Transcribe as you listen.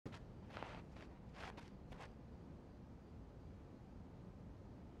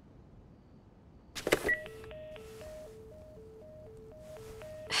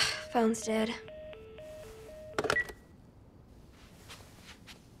Phone's dead.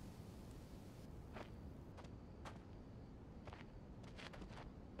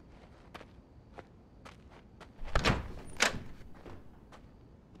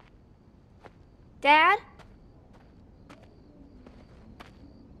 Dad?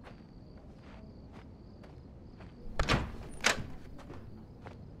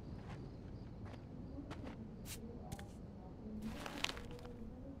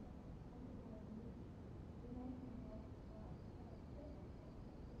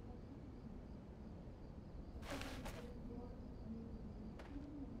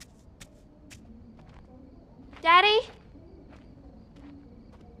 Daddy?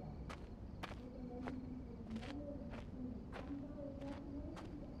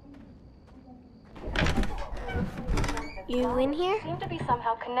 You in here? Seem to be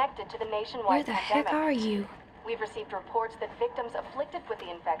somehow connected to the nationwide Where the pandemic. heck are you? We've received reports that victims afflicted with the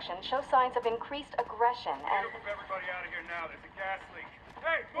infection show signs of increased aggression and... Move everybody out of here now. There's a gas leak.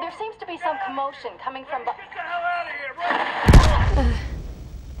 Hey, move. There seems to be some commotion coming from... Get the hell out of here, right?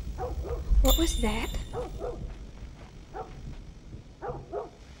 What was that?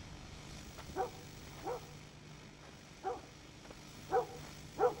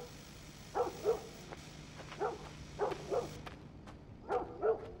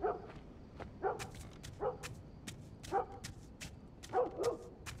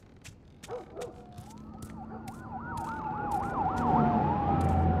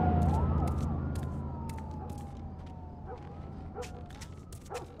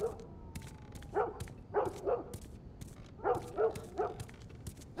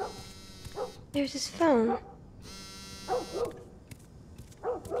 There's his phone.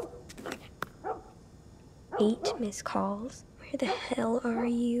 Eight missed calls. Where the hell are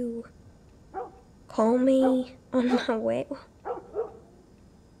you? Call me on my way.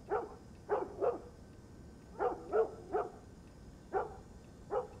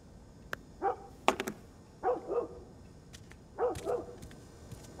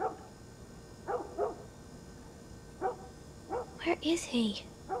 Where is he?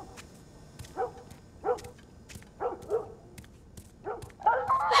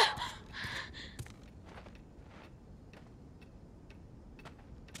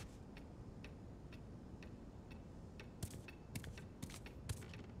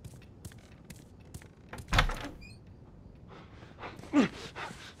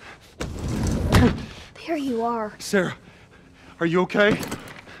 There you are. Sarah, are you okay?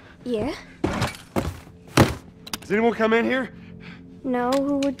 Yeah? Does anyone come in here? No,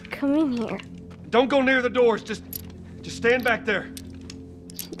 who would come in here? Don't go near the doors. Just stand back there.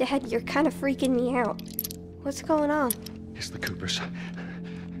 Dad, you're kind of freaking me out. What's going on? It's the Coopers.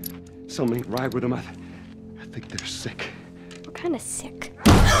 Something ain't right with them. I think they're sick. What kind of sick?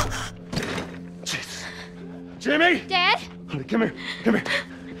 Jesus. Jimmy! Dad? Honey, come here. Come here.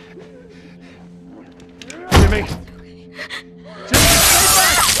 Jimmy! Jimmy, stay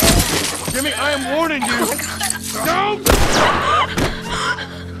back! Jimmy, I am warning you! Don't!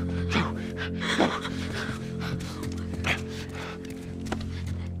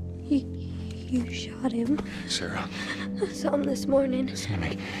 You shot him. Sarah. I saw him this morning. Listen to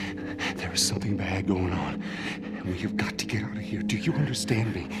me. There is something bad going on. And we have got to get out of here. Do you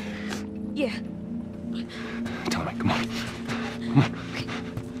understand me? Yeah. Tell me, come on. Come on.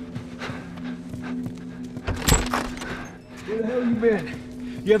 Where the hell you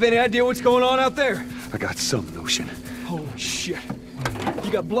been? You have any idea what's going on out there? I got some notion. Holy shit.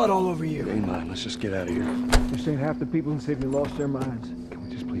 You got blood all over you. It ain't mine. Let's just get out of here. They're saying half the people in the city lost their minds. Can we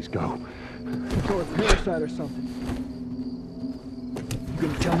just please go? Or a parasite or something. You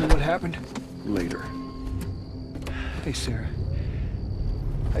gonna tell me what happened? Later. Hey, Sarah.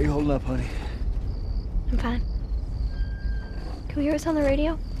 How you holding up, honey? I'm fine. Can we hear us on the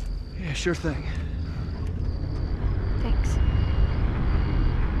radio? Yeah, sure thing. Thanks.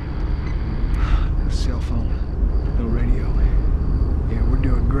 No cell phone. No radio. Yeah, we're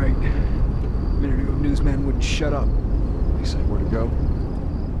doing great. A minute ago, newsman wouldn't shut up. He said where to go?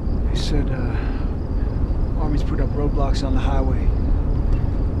 He said, Army's put up roadblocks on the highway.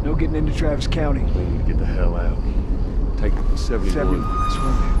 No getting into Travis County. We need to get the hell out. Take 71. 71, that's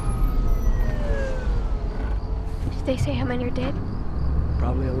one. Did they say how many are dead?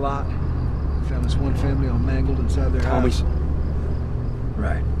 Probably a lot. Found this one family all mangled inside their house.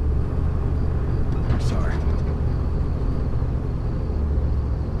 Right. I'm sorry.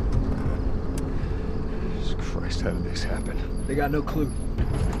 Jesus Christ, how did this happen? They got no clue.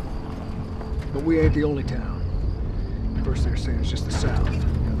 But we ain't the only town. First they're saying it's just the South. Now they're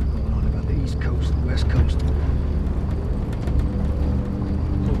going on about the East Coast, the West Coast.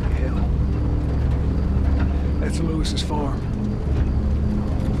 Holy hell. That's Lewis's farm.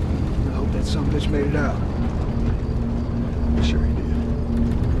 I hope that sumbitch made it out. Sure he did.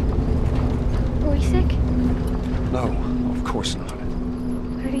 Were we sick? No, of course not.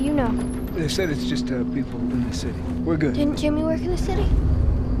 How do you know? They said it's just people in the city. We're good. Didn't Jimmy work in the city?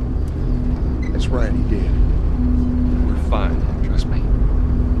 That's right, he did. We're fine, trust me.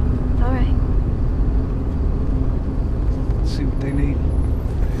 All right. Let's see what they need.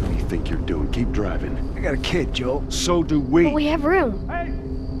 What do you think you're doing? Keep driving. I got a kid, Joel. So do we. But we have room.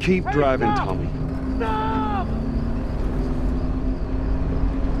 Keep driving, Tommy.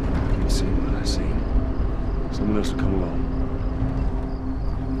 You've seen what I see. Someone else will come along.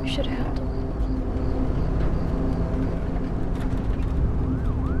 You should have helped him.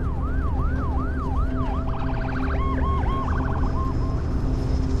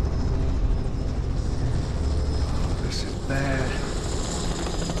 This is bad.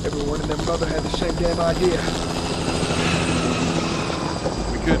 Everyone and their mother had the same damn idea.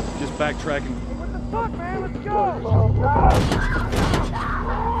 We could just backtrack and... What the fuck, man? Let's go!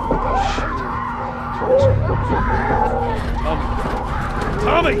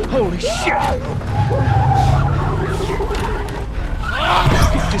 Tommy! Holy shit!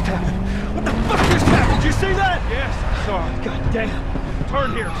 What just happened? What the fuck just happened? Did you see that? Yes, I saw it. God damn. Turn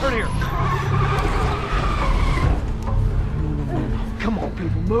here, turn here. Come on,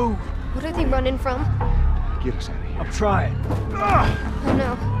 people, move. What are they running from? Get us out of here. I'm trying. Oh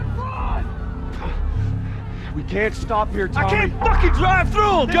no. We can't stop here, Tommy. I can't fucking drive through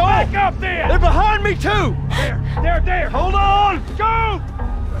them, Joel! Back up there! They're behind me, too! There! Hold on! Go!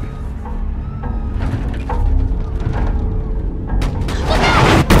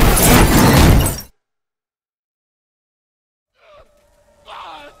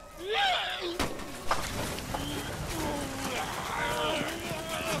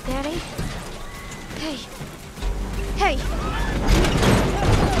 Daddy? Hey. Hey!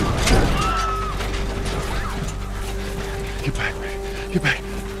 Get back, man. Get back.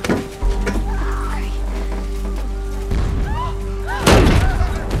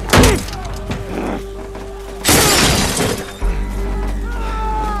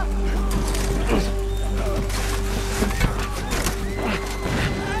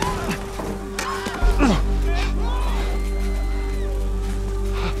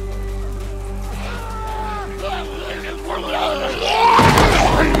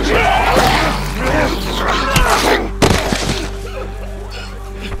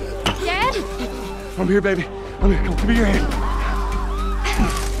 Dad? I'm here, baby. I'm here. Come, give me your hand.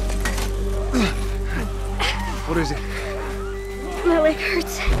 What is it? My leg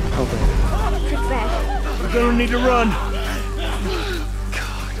hurts. How bad? Pretty bad. We're gonna need to run.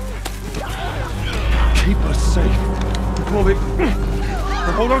 Keep us safe. Come on, baby.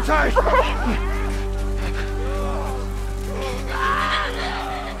 Hold on tight.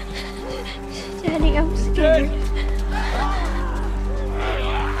 Daddy, I'm scared.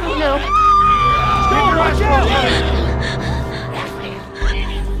 Oh no. Keep your eyes closed, buddy.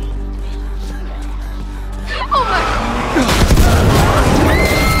 Oh my!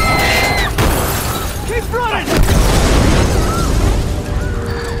 Keep running!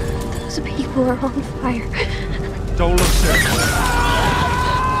 Those people are on fire. Don't look, sir.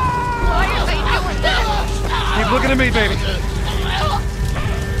 Why are they doing this? Keep looking at me, baby.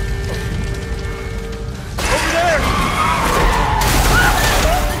 Over there!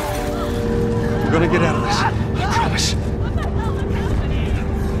 We're gonna get out of this. I promise.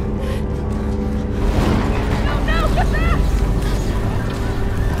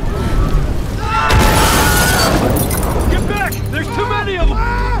 Get back! There's too many of them!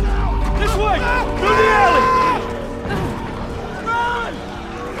 This way! Through the alley! Run!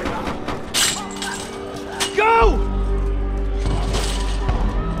 Go!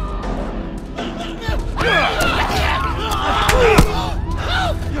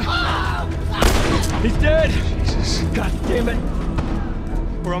 He's dead! Jesus. God damn it!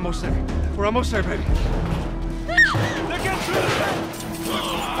 We're almost there. We're almost there, baby. They're getting through the fence!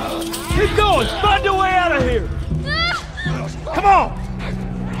 Keep going! Find a way out of here! Come on!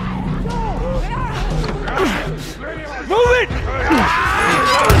 Move it!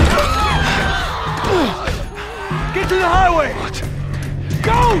 Get to the highway! What?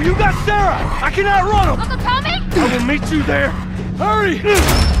 Go! You got Sarah! I can outrun them! Uncle Tommy? I will meet you there. Hurry!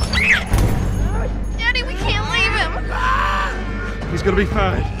 Daddy, we can't leave him. He's gonna be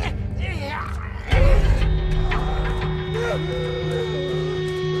fine.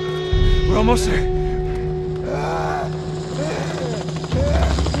 We're almost there.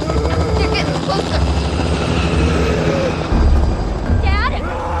 You're getting closer. Dad?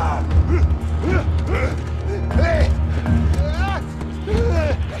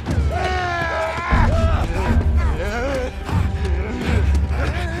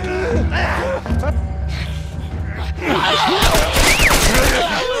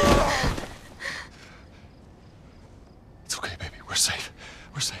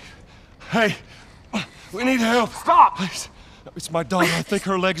 We're safe. Hey, we need help. Stop! Please. It's my daughter. I think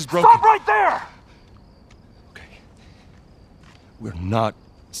her leg is broken. Stop right there! Okay. We're not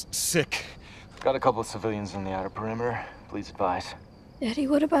sick. Got a couple of civilians on the outer perimeter. Please advise. Daddy,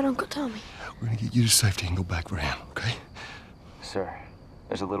 what about Uncle Tommy? We're gonna get you to safety and go back for him, okay? Sir,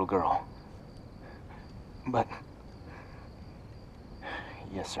 there's a little girl. But...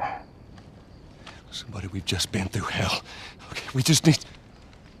 Yes, sir. Somebody, we've just been through hell. Okay, we just need...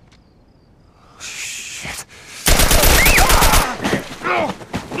 Shit.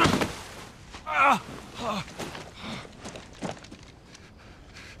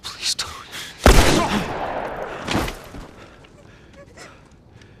 Please don't.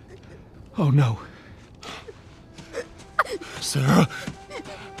 Oh, no. Sarah.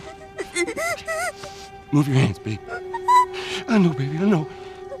 Move your hands, baby. I know, baby, I know.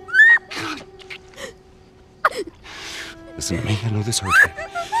 God. Listen to me, I know this hurts, baby.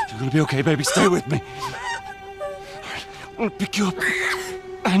 You're gonna be okay, baby. Stay with me. All right, I'm gonna pick you up.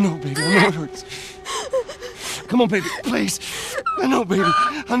 I know, baby, I know it hurts. Come on, baby, please. I know, baby,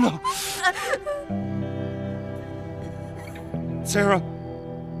 I know. Sarah.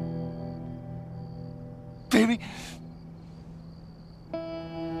 Baby.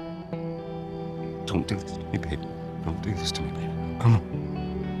 Don't do this to me, baby. Don't do this to me, baby. Come on.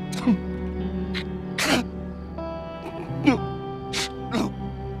 No. No.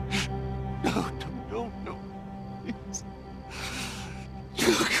 No, no, no. Please.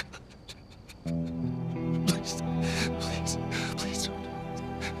 Please. Please. Please don't.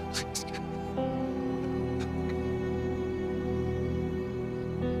 Please.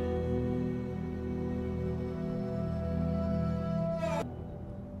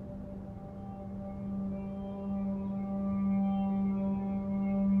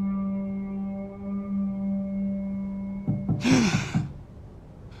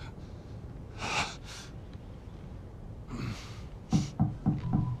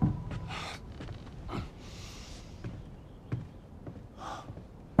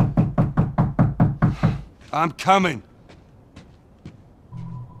 I'm coming.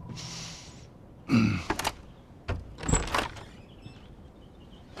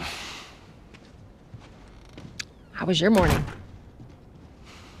 How was your morning?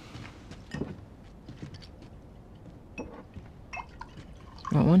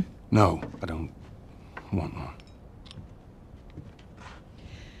 Want one? No, I don't want one.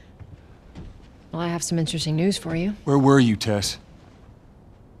 Well, I have some interesting news for you. Where were you, Tess?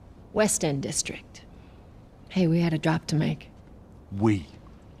 West End District. Hey, we had a drop to make. We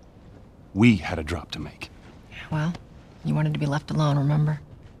had a drop to make. Well, you wanted to be left alone, remember?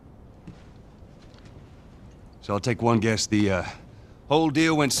 So I'll take one guess. The whole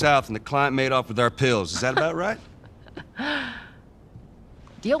deal went south and the client made off with our pills. Is that about right?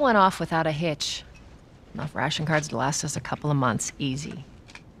 Deal went off without a hitch. Enough ration cards to last us a couple of months, easy.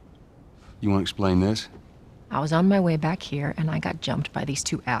 You want to explain this? I was on my way back here, and I got jumped by these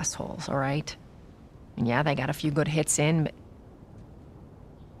two assholes, all right? And yeah, they got a few good hits in, but...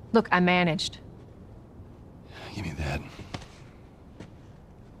 Look, I managed. Give me that.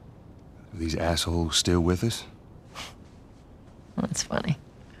 Are these assholes still with us? That's funny.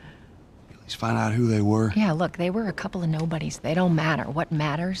 At least find out who they were. Yeah, look, they were a couple of nobodies. They don't matter. What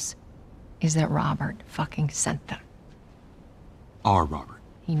matters is that Robert fucking sent them. Our Robert.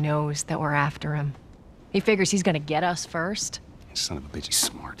 He knows that we're after him. He figures he's gonna get us first. Son of a bitch, he's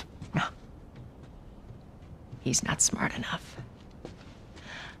smart. No. He's not smart enough.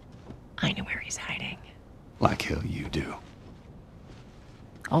 I know where he's hiding. Like hell you do.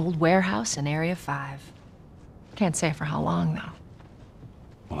 Old warehouse in Area 5. Can't say for how long, though.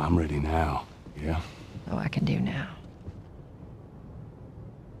 Well, I'm ready now. Yeah? Oh, I can do now.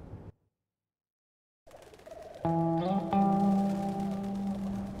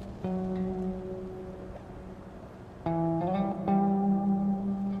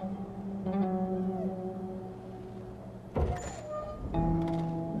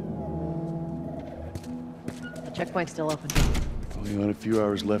 The checkpoint's still open. Only got a few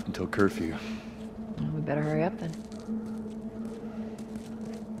hours left until curfew. Well, we better hurry up then.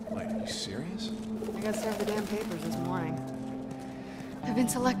 Wait, are you serious? I got served the damn papers this morning. I've been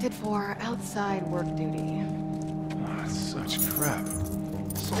selected for outside work duty. Oh, that's such crap.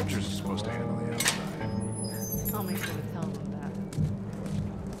 Soldiers are supposed to handle the outside. I'll make sure to tell them that.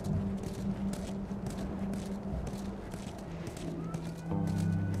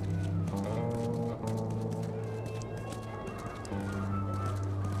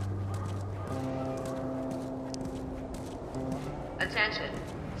 Attention.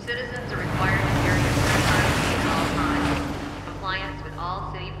 Citizens are required to carry a certified key at all times. Compliance with all all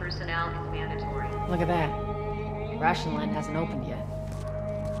city personnel is mandatory. Look at that. Ration line hasn't opened yet.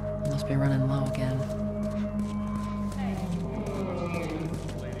 Must be running low again.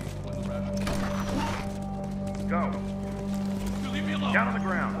 Go. You leave me alone. Down on the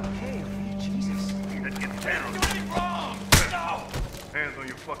ground. Okay, Jesus. Let's get down. You're doing anything wrong! No! Hands on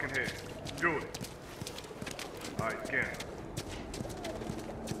your fucking head. Do it. All right, scan it.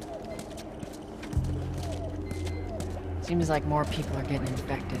 Seems like more people are getting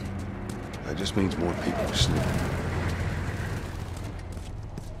infected. That just means more people are sleeping.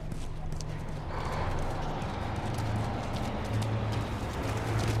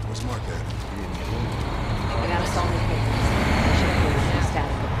 What's Mark at? I got us all new papers. I should have put it in a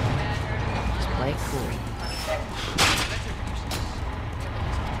static report. Just play it cool.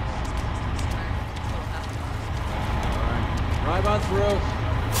 Drive on through.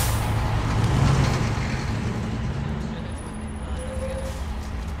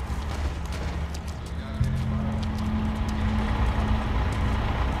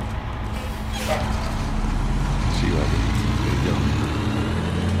 See you later. There you go.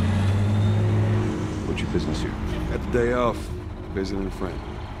 What's your business here? Got the day off. Visiting a friend.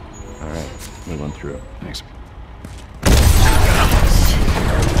 All right, move on through. Thanks. Get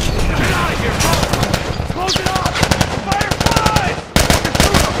out of here, bro! Close it off! Firefly!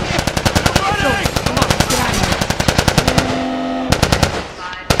 Come on, get out of here.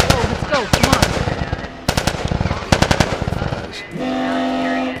 Let's go, come on.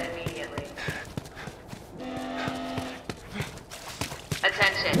 Area immediately.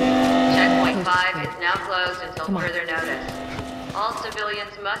 Attention. Checkpoint 5 is now closed until further notice. All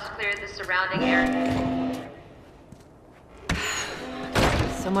civilians must clear the surrounding area.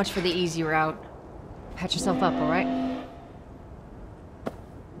 So much for the easy route. Patch yourself up, all right?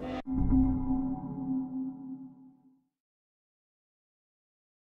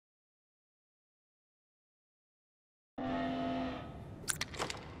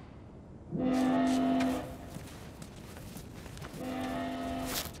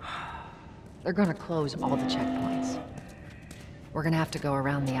 They're gonna close all the checkpoints. We're gonna have to go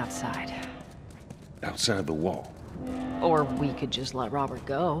around the outside. Outside the wall. Or we could just let Robert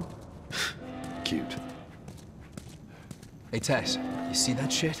go. Cute. Hey, Tess, you see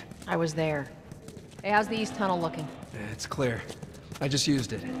that shit? I was there. Hey, how's the east tunnel looking? It's clear. I just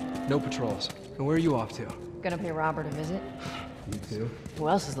used it. No patrols. And where are you off to? Gonna pay Robert a visit? You too? Who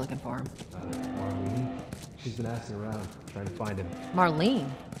else is looking for him? Marlene. She's been asking around, trying to find him. Marlene?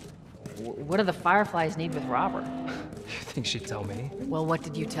 What do the Fireflies need with Robert? You think she'd tell me? Well, what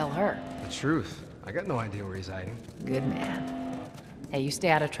did you tell her? The truth. I got no idea where he's hiding. Good man. Hey, you stay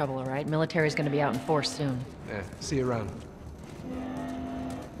out of trouble, all right? Military's gonna be out in force soon. Yeah, see you around.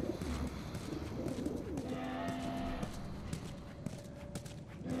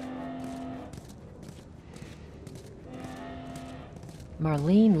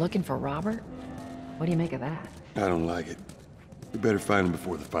 Marlene looking for Robert? What do you make of that? I don't like it. We better find him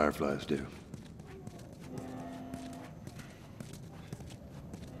before the Fireflies do.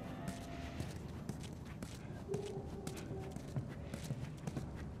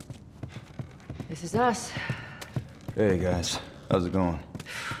 This is us. Hey guys, how's it going?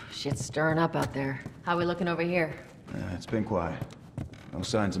 Shit's stirring up out there. How we looking over here? It's been quiet. No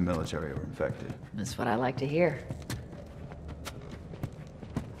signs of military or infected. That's what I like to hear.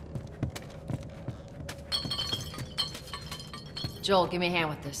 Joel, give me a hand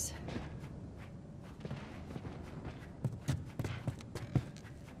with this.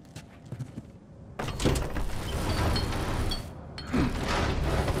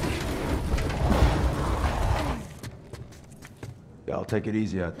 Y'all take it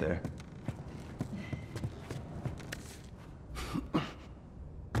easy out there.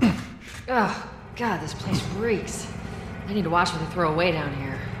 Oh, God, this place reeks. I need to watch what they throw away down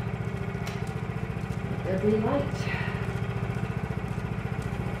here. There'll be light.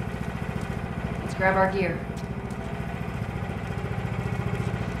 Let's grab our gear.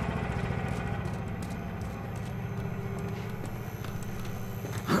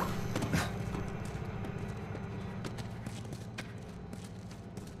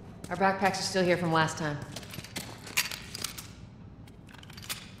 Our backpacks are still here from last time.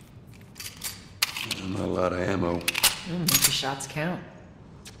 Not a lot of ammo. Make your shots count.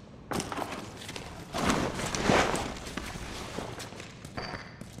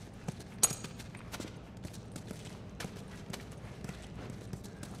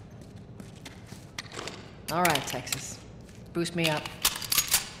 All right, Texas. Boost me up.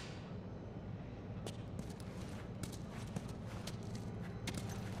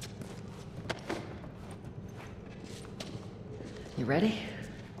 You ready?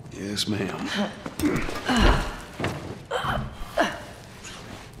 Yes, ma'am.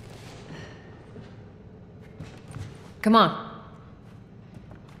 Come on.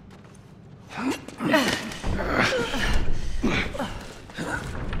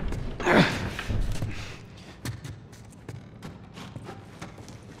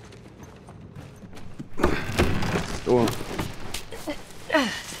 Go on.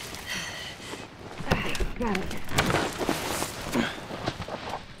 Got it.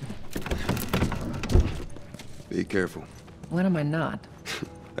 Be careful. When am I not?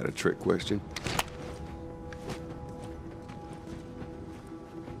 That a trick question?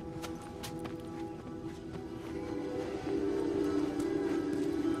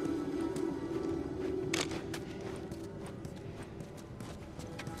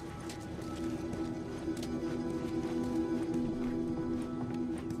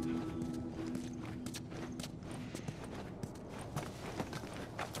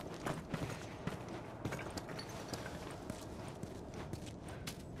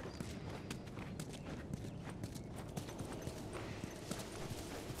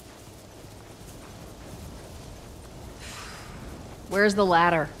 Where's the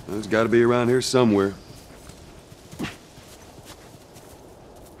ladder? It's got to be around here somewhere.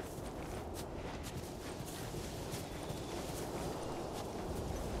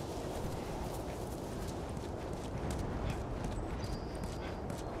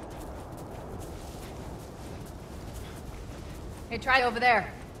 Hey, try over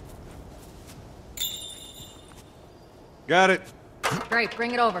there. Got it. Great,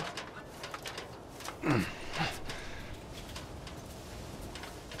 bring it over.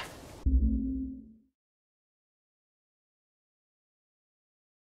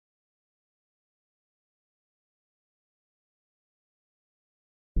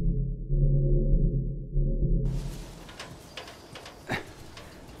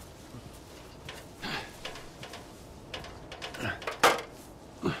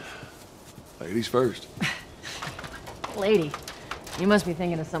 Ladies first. Lady, you must be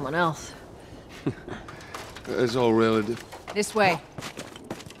thinking of someone else. It's all relative. This way.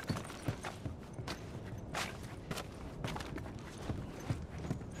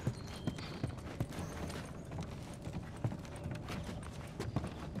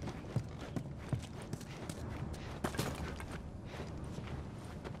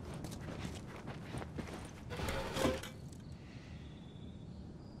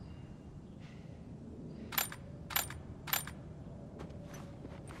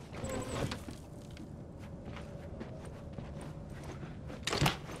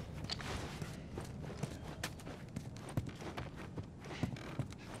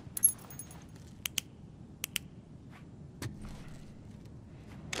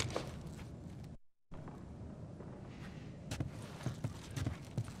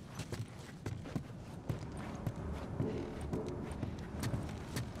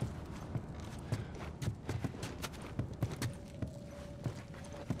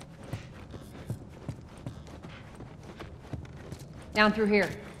 Down through here.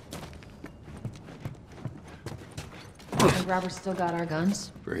 Think Robert's still got our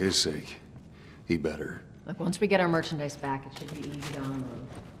guns? For his sake, he better. Look, once we get our merchandise back, it should be easy to unload.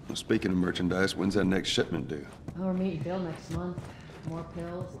 Well, speaking of merchandise, when's that next shipment due? Oh, we're meeting Bill next month. More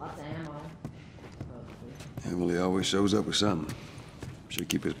pills, lots of ammo. Yeah, well, he always shows up with something. Should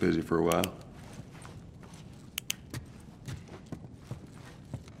keep us busy for a while.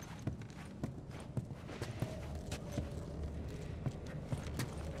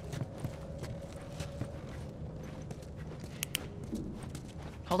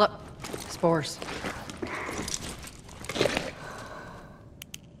 Hold up. Spores.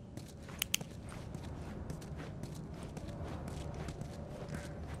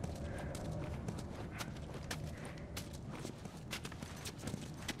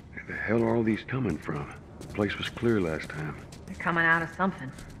 Where the hell are all these coming from? The place was clear last time. They're coming out of something.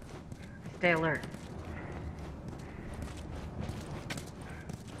 Stay alert.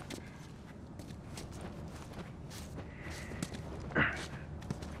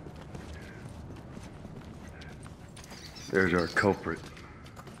 There's our culprit.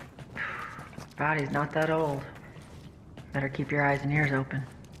 His body's not that old. Better keep your eyes and ears open.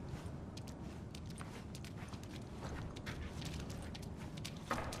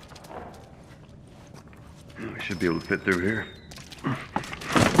 We should be able to fit through here.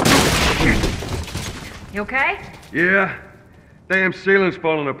 You okay? Yeah. Damn ceiling's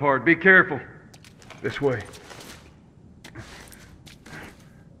falling apart. Be careful. This way.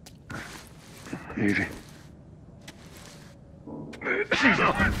 Easy.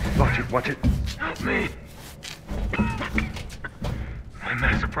 Watch it, watch it. Help me. My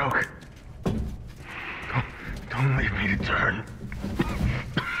mask broke. Don't leave me to turn.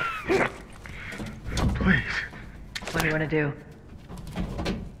 Please. What do you want to do?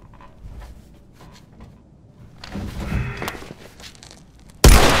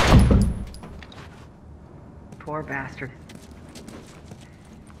 Poor bastard.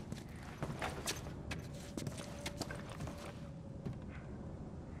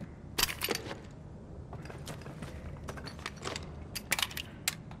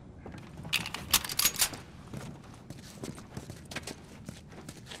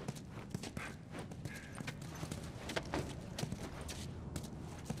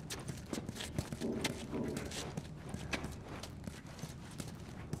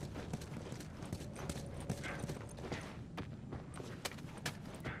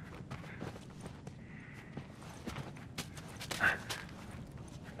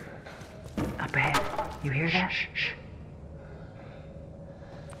 Up ahead. You hear that? Shh.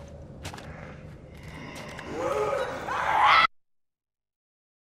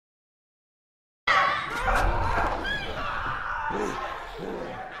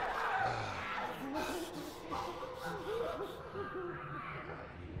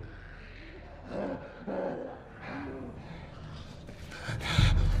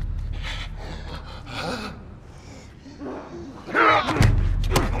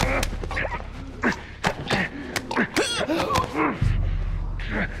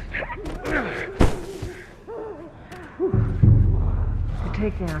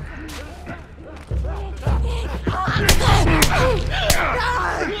 Takedown.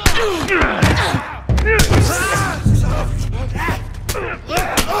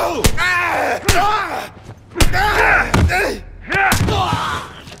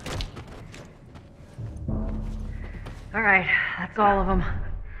 All right, that's all of them.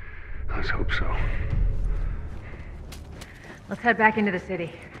 Let's hope so. Let's head back into the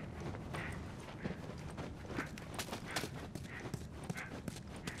city.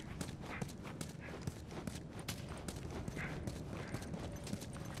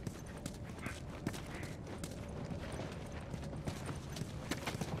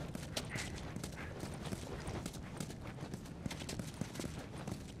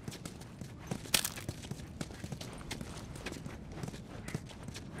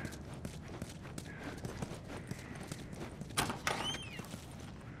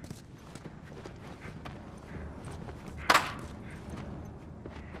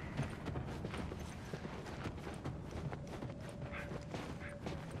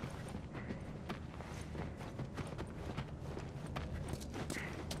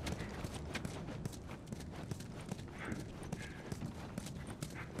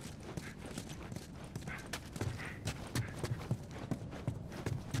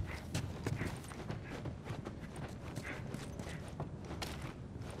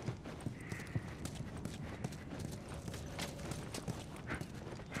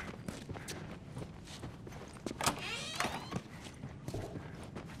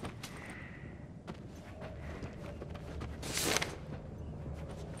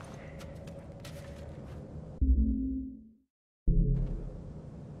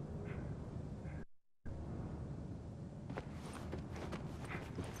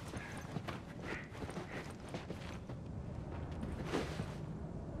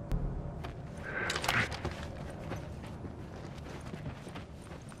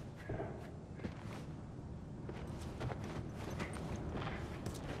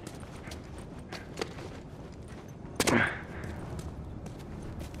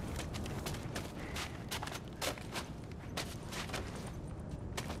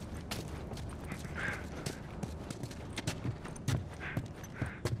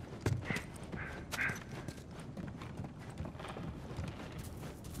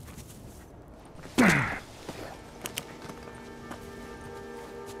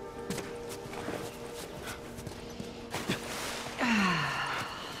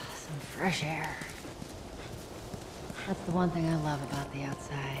 Fresh air. That's the one thing I love about the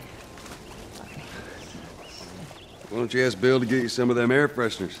outside. Why don't you ask Bill to get you some of them air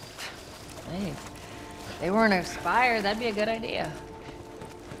fresheners? Hey, if they weren't expired, that'd be a good idea.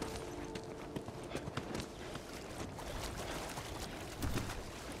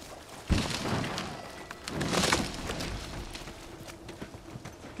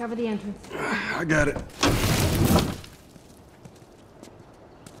 Cover the entrance. I got it.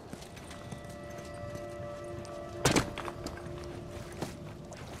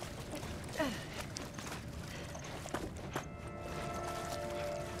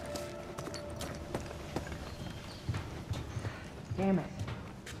 Damn it.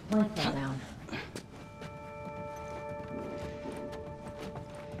 Light fell down.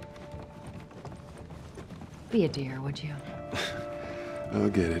 Be a dear, would you? I'll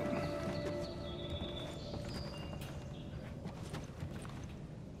get it.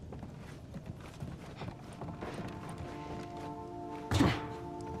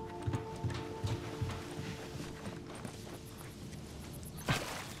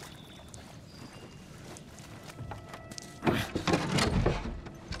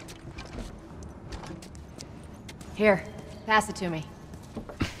 Here, pass it to me.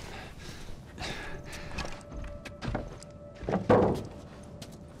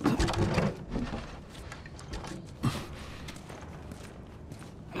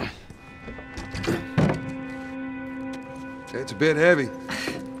 It's a bit heavy.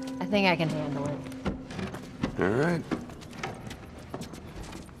 I think I can handle it. All right.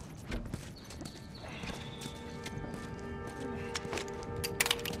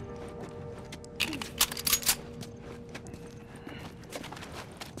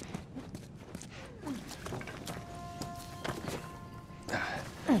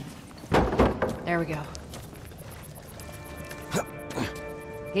 There we go.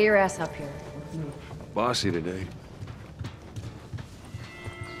 Get your ass up here. Bossy today.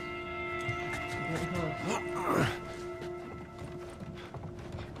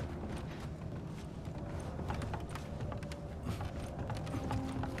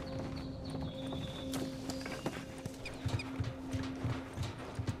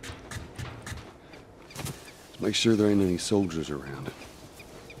 Make sure there ain't any soldiers around.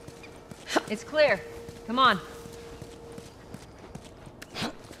 It's clear. Come on.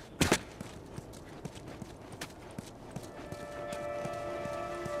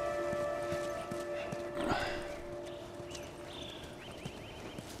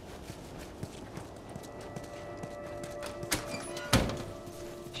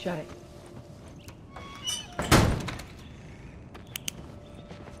 Shut it.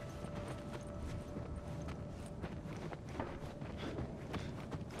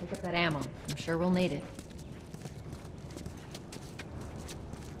 Pick up that ammo. I'm sure we'll need it.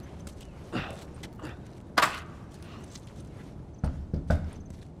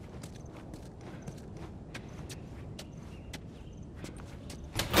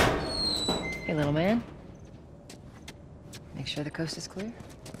 Hey, little man. Make sure the coast is clear.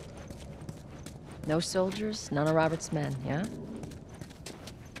 No soldiers, none of Robert's men, yeah?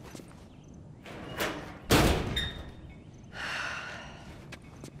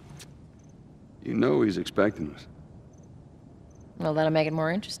 You know he's expecting us. Well, that'll make it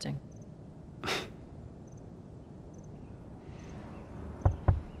more interesting.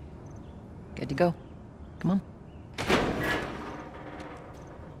 Good to go. Come on.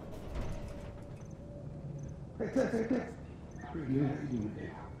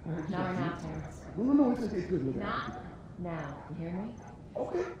 Not now, Terrence. No, it's good. Not now. You hear me?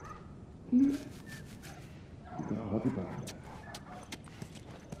 Okay. I'll be back.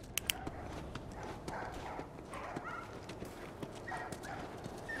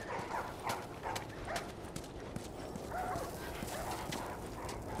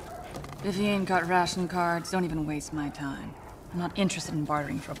 If you ain't got ration cards, don't even waste my time. I'm not interested in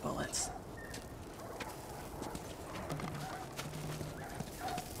bartering for bullets.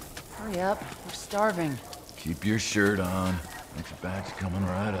 Hurry up, we're starving. Keep your shirt on. Next batch coming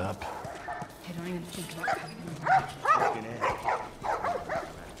right up. I don't even think about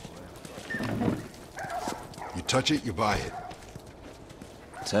You touch it, you buy it.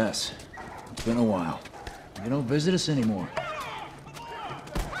 Tess, it's been a while. You don't visit us anymore.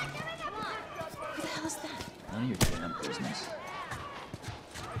 Who the hell is that? None of your damn business.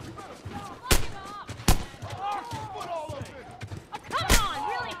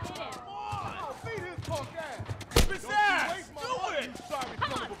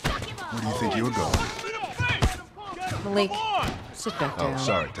 Where do you think you were going? Malik, sit back down. Oh,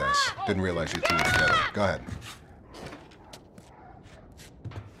 sorry, Tess. Didn't realize you two were together. Go ahead.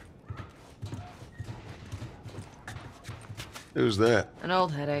 Who's that? An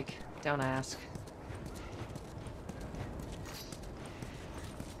old headache. Don't ask.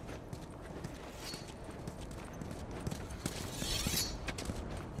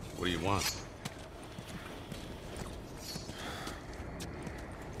 What do you want?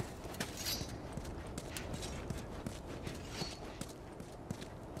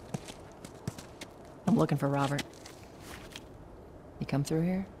 I'm looking for Robert. You come through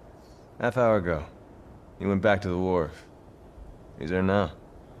here? Half hour ago. He went back to the wharf. He's there now.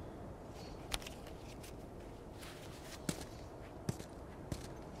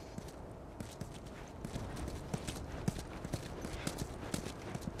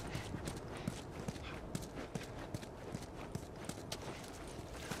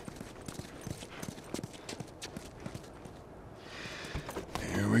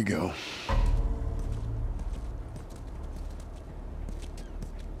 we go.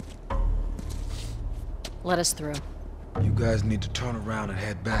 Let us through. You guys need to turn around and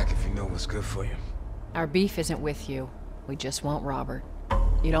head back if you know what's good for you. Our beef isn't with you. We just want Robert.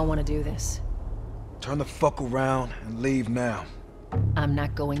 You don't want to do this. Turn the fuck around and leave now. I'm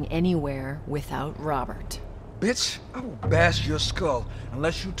not going anywhere without Robert. Bitch, I will bash your skull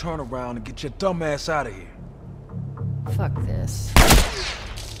unless you turn around and get your dumb ass out of here. Fuck this.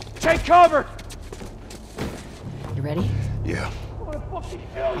 Take cover! You ready? Yeah.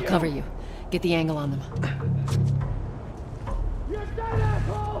 I'll cover you. Get the angle on them. You're dead,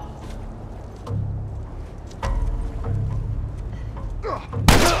 asshole!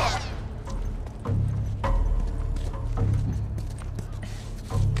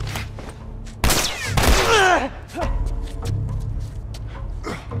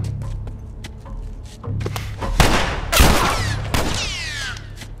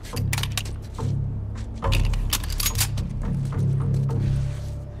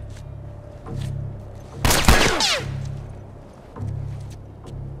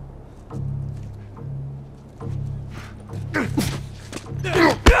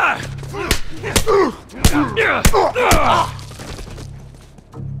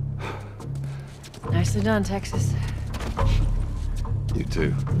 Nicely done, Texas. You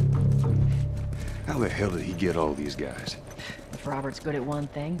too. How the hell did he get all these guys? If Robert's good at one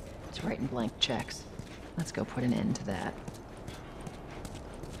thing, it's writing blank checks. Let's go put an end to that.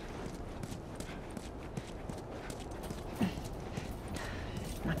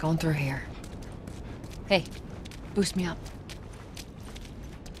 Not going through here. Hey, boost me up.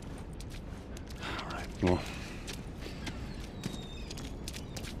 All right, come on.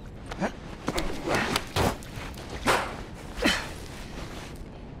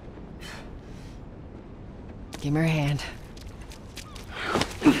 Give me your hand.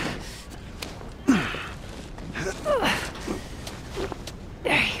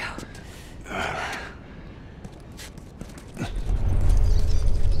 There you go.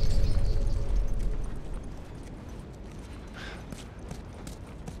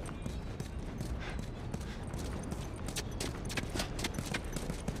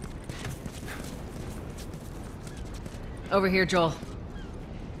 Over here, Joel.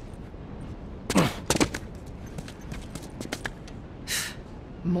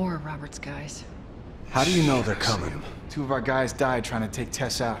 More of Robert's guys. How do you know they're coming? Two of our guys died trying to take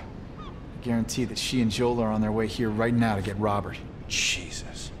Tess out. I guarantee that she and Joel are on their way here right now to get Robert.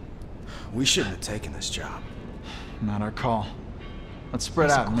 Jesus. We shouldn't have taken this job. Not our call. Let's spread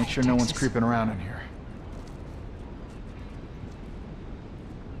out and make sure no one's creeping around in here.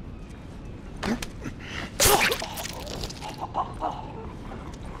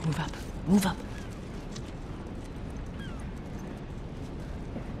 Move up. Move up.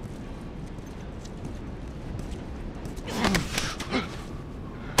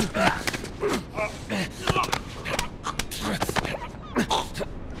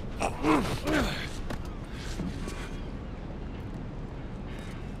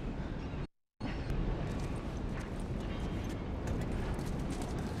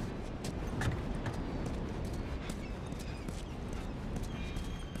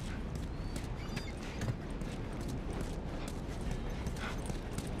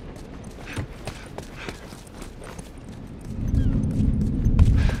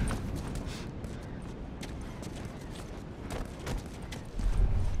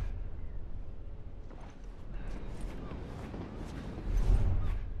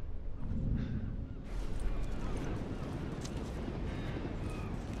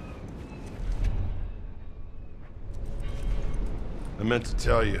 I meant to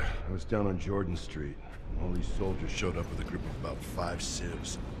tell you, I was down on Jordan Street, and all these soldiers showed up with a group of about 5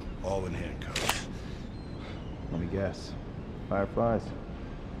 civs, all in handcuffs. Let me guess. Fireflies.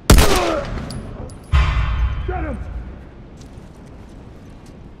 Get him!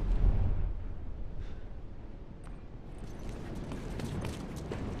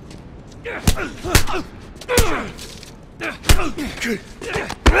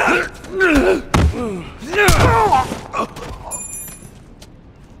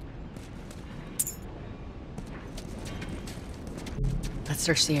 Let's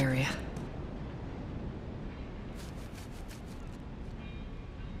search the area.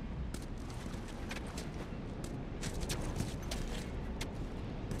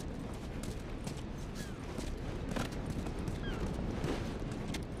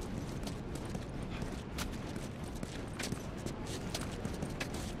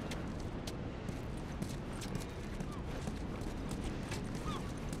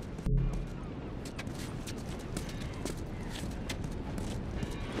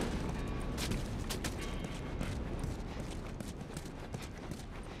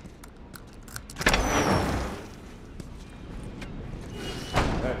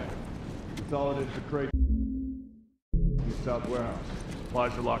 consolidated the crate. East South warehouse.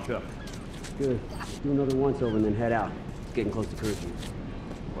 Supplies are locked up. Good. Do another once over and then head out. It's getting close to curfew.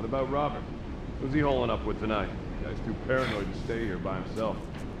 What about Robert? Who's he holing up with tonight? Guy's too paranoid to stay here by himself.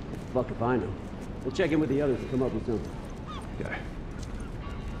 Fuck if I know. We'll check in with the others and come up with something. Okay.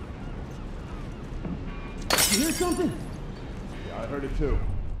 You hear something? Yeah, I heard it too.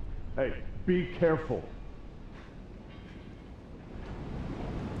 Hey, be careful.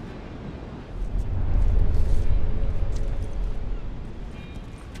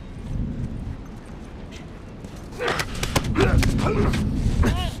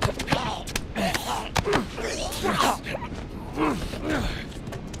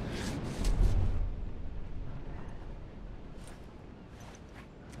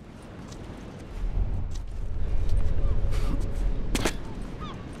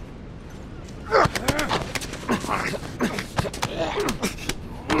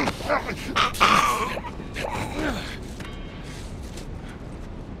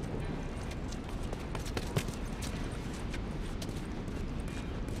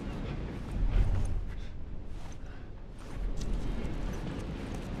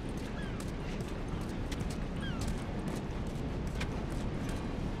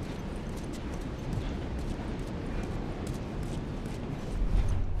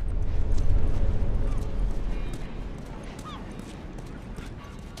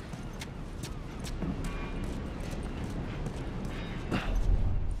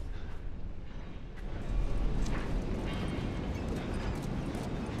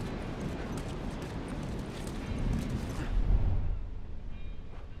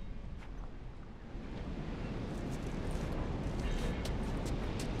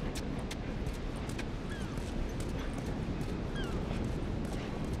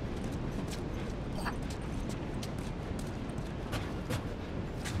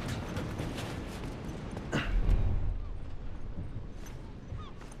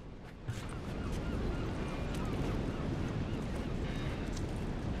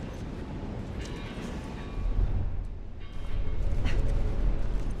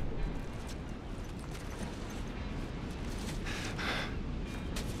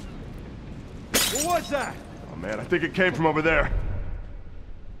 What was that? Oh man, I think it came from over there.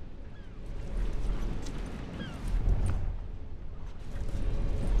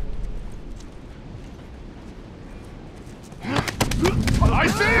 I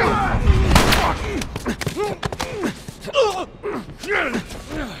see him!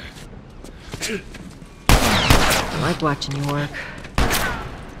 I like watching you work.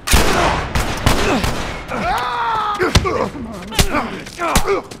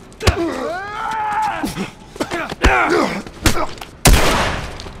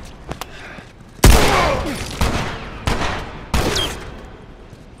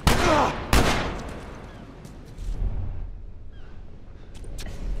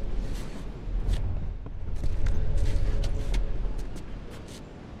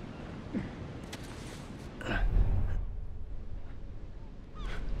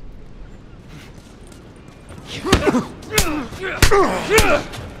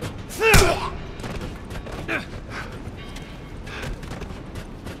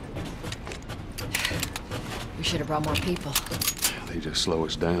 We should have brought more people. They just slow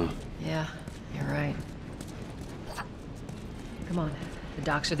us down. Yeah, you're right. Come on, the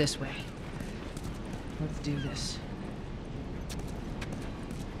docks are this way. Let's do this.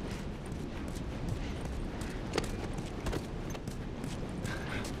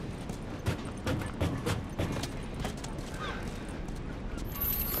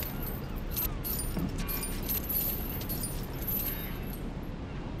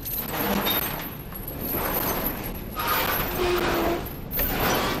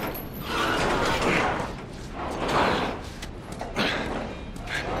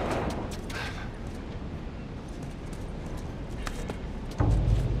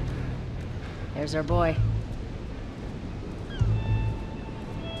 There's our boy.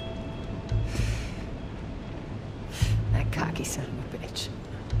 That cocky son of a bitch.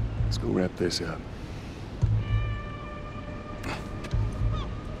 Let's go wrap this up.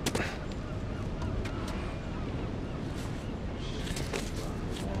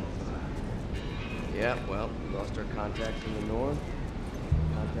 Yeah, well, we lost our contacts in the north.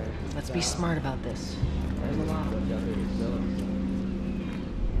 Let's be smart about this. There's a lot.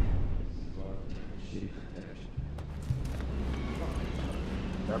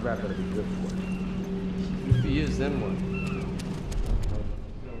 That rat better be good for it. If he is, then what?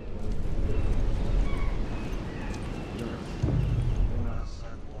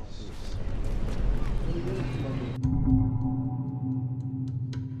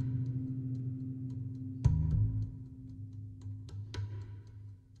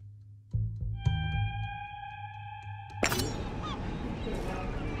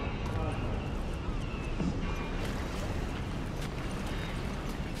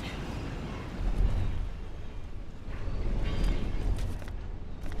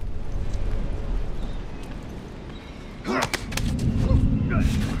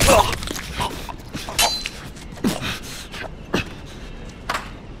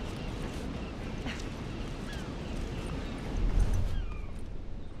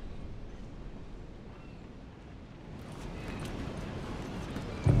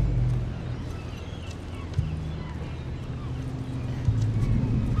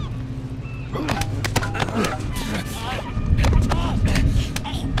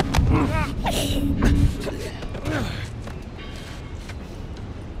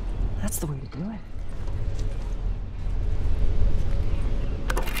 That's the way to do it.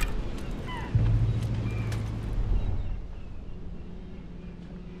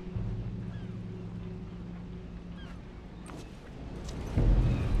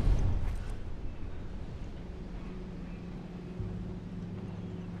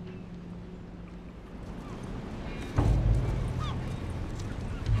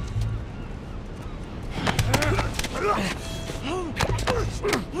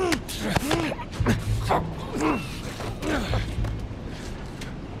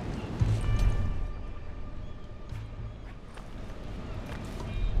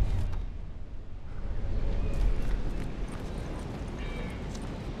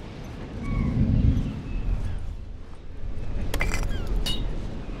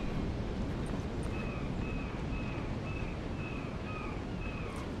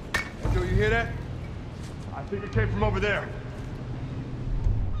 Do you hear that? I think it came from over there.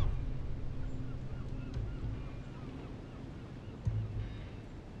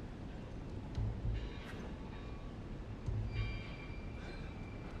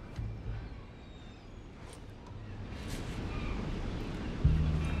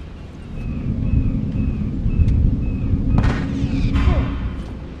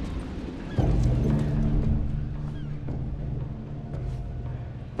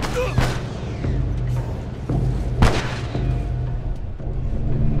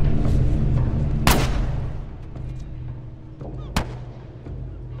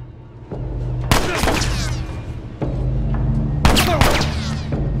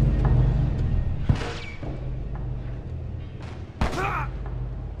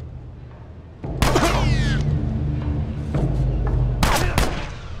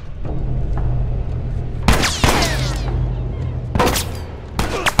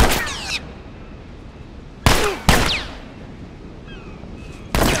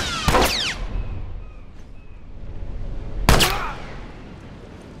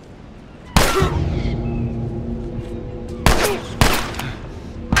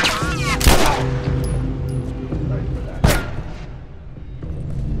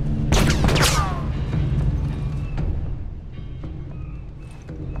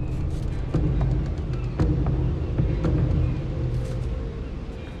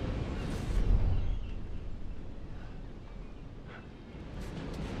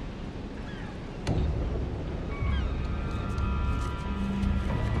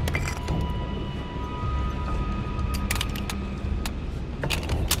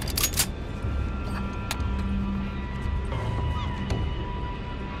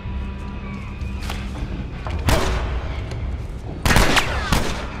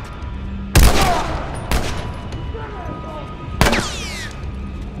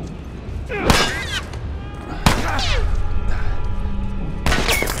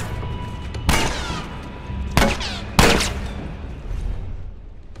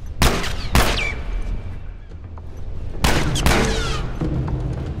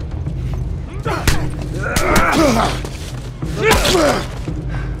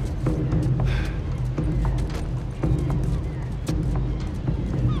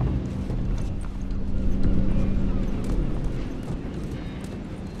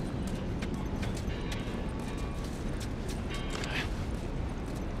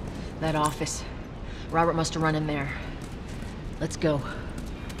 That office. Robert must have run in there. Let's go.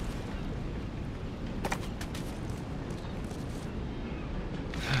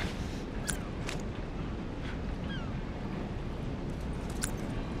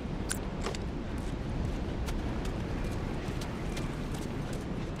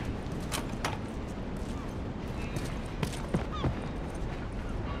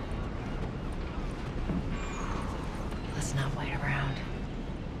 Let's not wait around.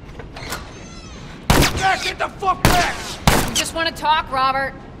 Get the fuck back! You just want to talk,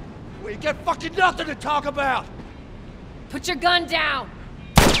 Robert. We got fucking nothing to talk about! Put your gun down!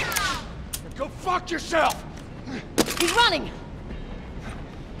 Go fuck yourself! He's running!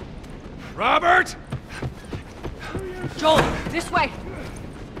 Robert! Joel, this way!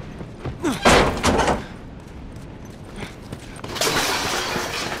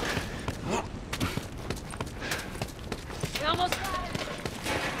 We almost got it!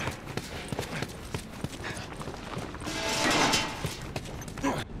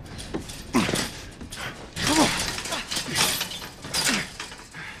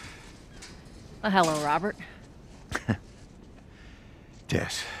 Well, hello, Robert.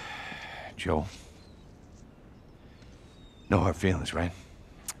 Tess. Joel. No hard feelings, right?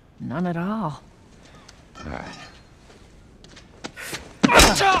 None at all. All right.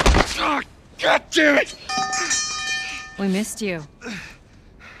 God damn it! We missed you.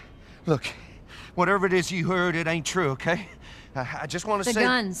 Look, whatever it is you heard, it ain't true, okay? I just want to say... The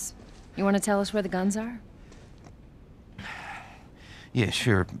guns. You want to tell us where the guns are? Yeah,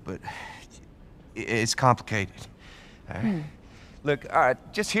 sure, but it's complicated. All right? Look, all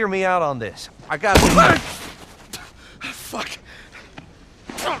right, just hear me out on this. I got... Fuck.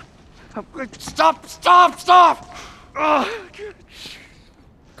 Stop!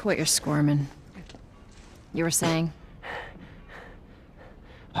 Quit your squirming. You were saying?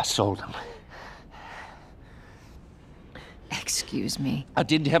 I sold them. Excuse me. I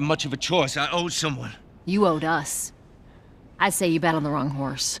didn't have much of a choice. I owed someone. You owed us. I'd say you bet on the wrong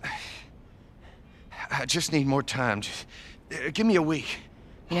horse. I just need more time. Just, give me a week.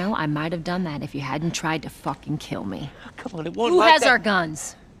 You know, I might have done that if you hadn't tried to fucking kill me. Come on, it won't Who like has that. our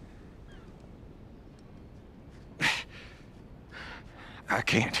guns? I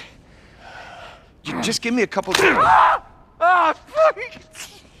can't. Just give me a couple...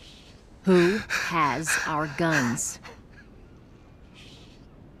 Who has our guns?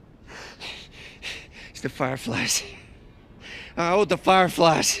 It's the Fireflies. I owed the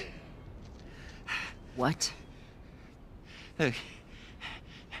Fireflies. What? They're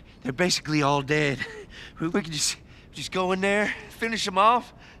basically all dead. We could just go in there, finish them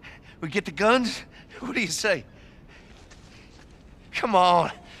off. We get the guns. What do you say? Come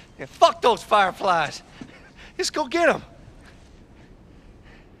on. Yeah, fuck those Fireflies. Let's go get them.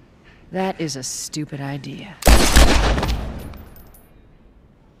 That is a stupid idea.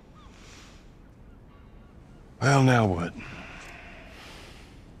 Well, now what?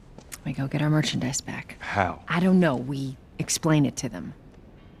 We go get our merchandise back. How? I don't know. We explain it to them.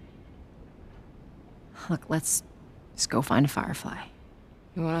 Look, let's just go find a Firefly.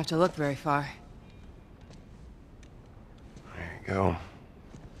 You won't have to look very far. There you go.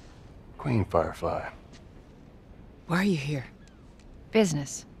 Queen Firefly. Why are you here?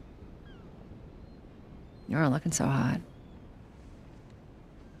 Business. You aren't looking so hot.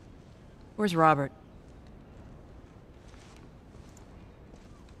 Where's Robert?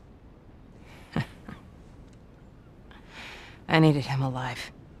 I needed him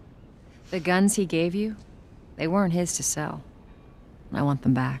alive. The guns he gave you, they weren't his to sell. I want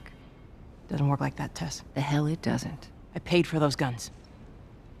them back. Doesn't work like that, Tess. The hell it doesn't. I paid for those guns.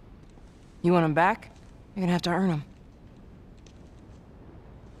 You want them back? You're gonna have to earn them.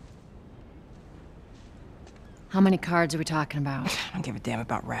 How many cards are we talking about? I don't give a damn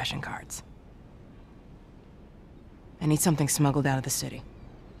about ration cards. I need something smuggled out of the city.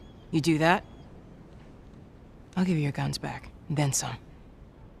 You do that, I'll give you your guns back, and then some.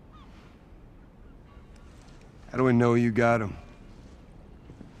 How do we know you got them?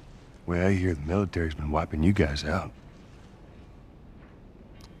 Well, I hear the military's been wiping you guys out.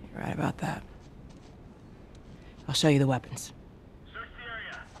 You're right about that. I'll show you the weapons.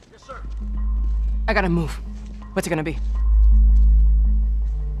 Yes, sir. I gotta move. What's it gonna be?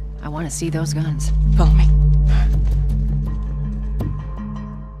 I want to see those guns. Follow me.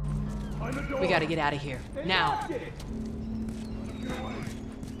 We gotta get out of here. Now. You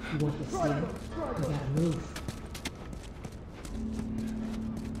want to see it? You gotta move.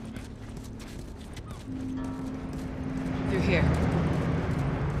 Through here.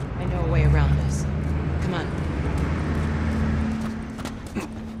 I know a way around this. Come on.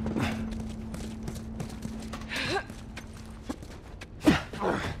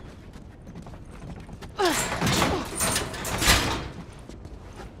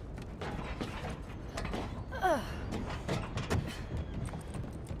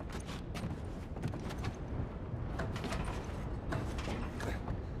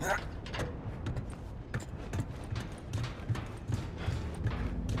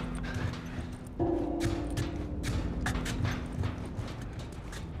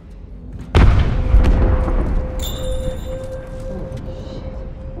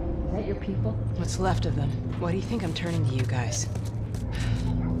 What's left of them? Why do you think I'm turning to you guys?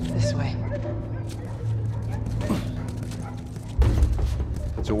 This way.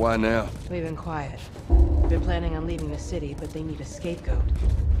 So why now? We've been quiet. Been planning on leaving the city, but they need a scapegoat.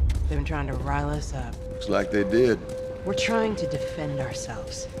 They've been trying to rile us up. Looks like they did. We're trying to defend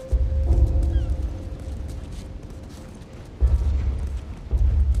ourselves.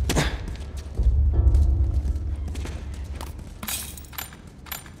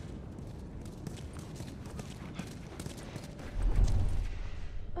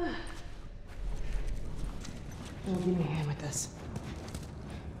 Give me a hand with this.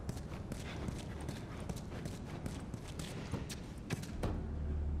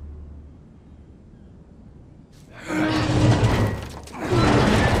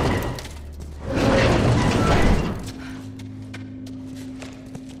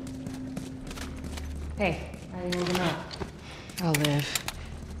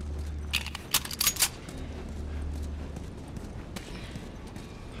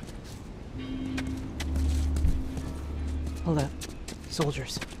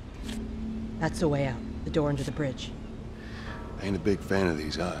 Soldiers. That's the way out. The door under the bridge. I ain't a big fan of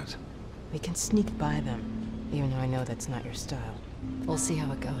these odds. We can sneak by them, even though I know that's not your style. We'll see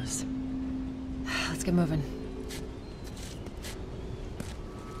how it goes. Let's get moving.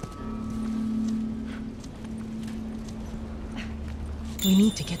 We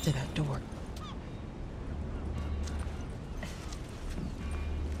need to get to that door.